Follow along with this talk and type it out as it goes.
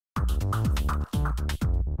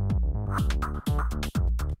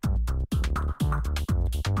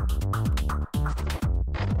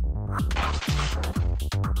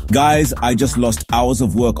Guys, I just lost hours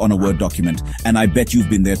of work on a Word document, and I bet you've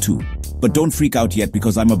been there too. But don't freak out yet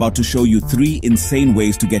because I'm about to show you 3 insane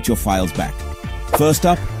ways to get your files back. First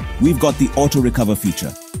up, we've got the AutoRecover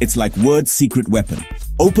feature. It's like Word's secret weapon.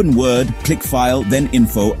 Open Word, click File, then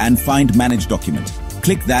Info, and find Manage Document.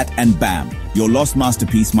 Click that and bam, your lost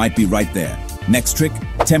masterpiece might be right there. Next trick,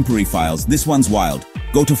 temporary files. This one's wild.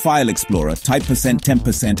 Go to File Explorer, type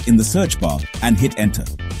 %temp% in the search bar, and hit Enter.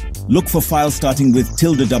 Look for files starting with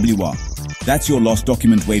 ~WR. That's your lost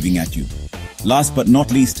document waving at you. Last but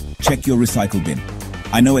not least, check your recycle bin.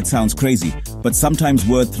 I know it sounds crazy, but sometimes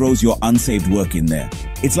Word throws your unsaved work in there.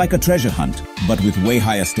 It's like a treasure hunt, but with way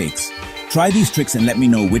higher stakes. Try these tricks and let me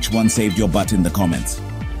know which one saved your butt in the comments.